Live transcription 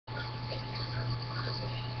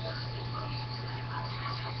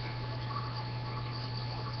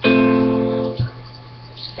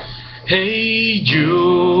Hey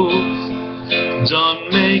Jude,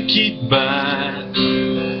 don't make it bad.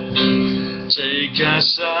 Take a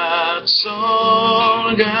sad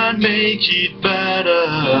song and make it better.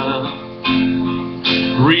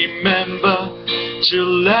 Remember to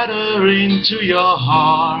let her into your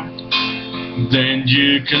heart, then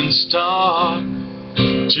you can start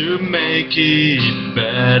to make it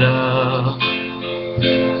better.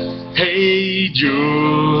 Hey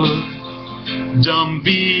Jude, don't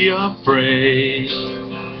be afraid.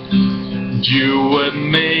 You were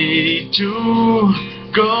made to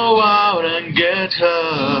go out and get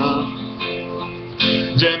her.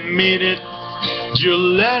 The minute you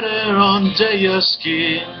let her under your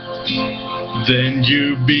skin, then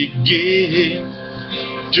you begin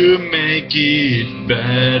to make it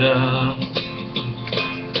better.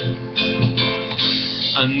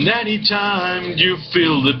 And anytime you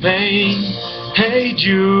feel the pain, hey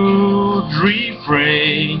Jude,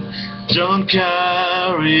 refrain. Don't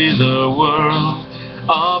carry the world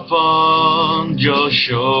upon your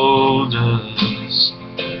shoulders.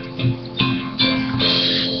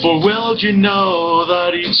 For well you know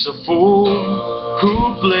that it's a fool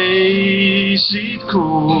who plays it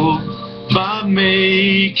cool by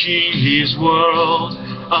making his world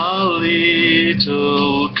a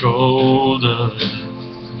little colder.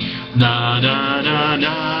 Na na na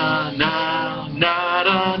na na na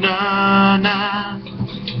na na na.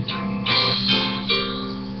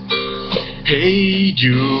 Hey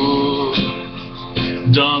Jude,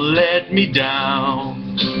 don't let me down.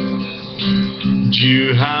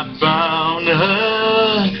 You have found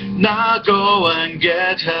her, now go and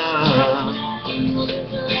get her.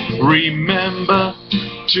 Remember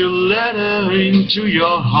to let her into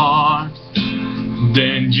your heart,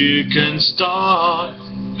 then you can start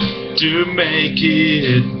to make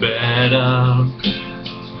it better.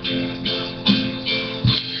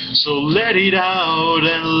 So let it out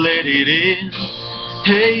and let it in.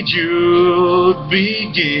 Hey Jude,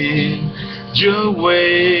 begin. You're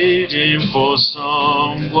waiting for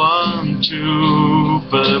someone to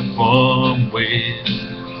perform with.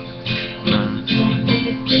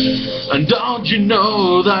 And don't you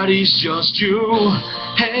know that it's just you?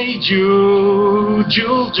 Hey Jude,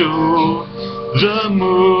 you'll do the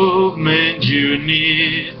movement you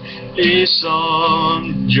need is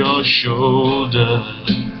on your shoulder.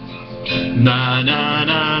 Na na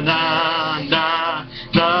na na na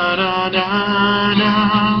na na na na.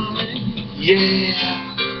 Yeah.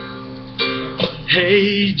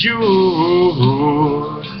 Hey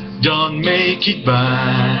Jude, don't make it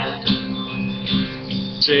bad.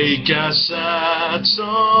 Take a sad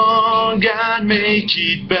song and make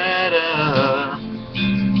it better.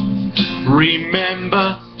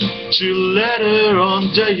 Remember to let her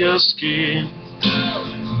under your skin,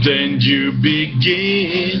 then you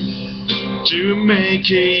begin to make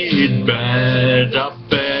it better,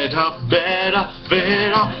 better, better,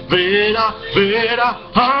 better, better, better.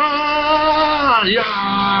 Ah,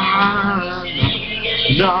 yeah.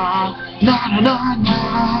 Na na na na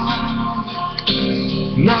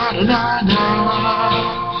na na na na.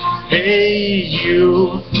 Hey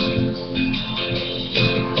you.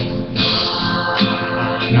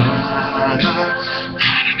 Na na na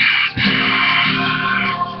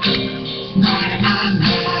na na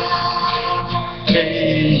na.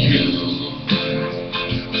 Hey you.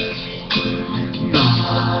 Na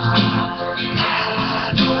na na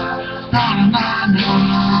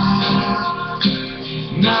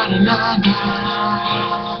na na na na.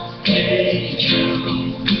 Hey you.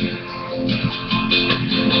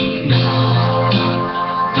 Na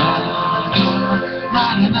na na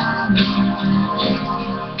na na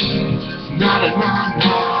na na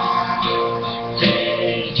na.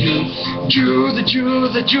 Hey you. Jude,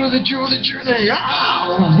 Jude, Jude, Jude, Jude. Oh,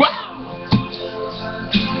 wow.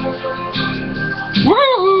 Woo,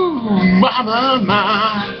 mama, mama.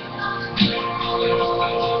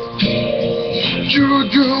 Jude,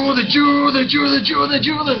 Jude, Jude, Jude, Jude,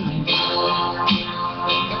 Jude.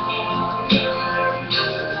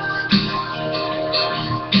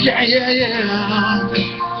 Yeah, yeah, yeah.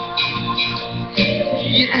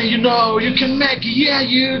 Yeah, you know, you can make it. Yeah,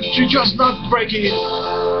 you just not break it.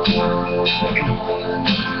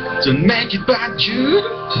 To make it back, Jude,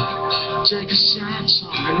 take a sad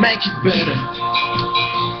song and make it better.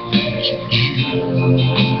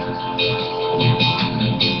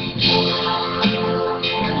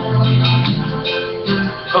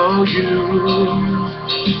 Oh, you,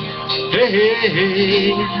 hey, hey,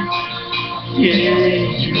 hey,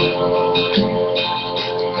 yeah, you.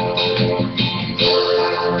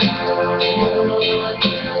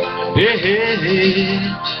 Hey, hey, hey.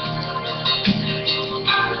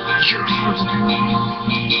 your heart.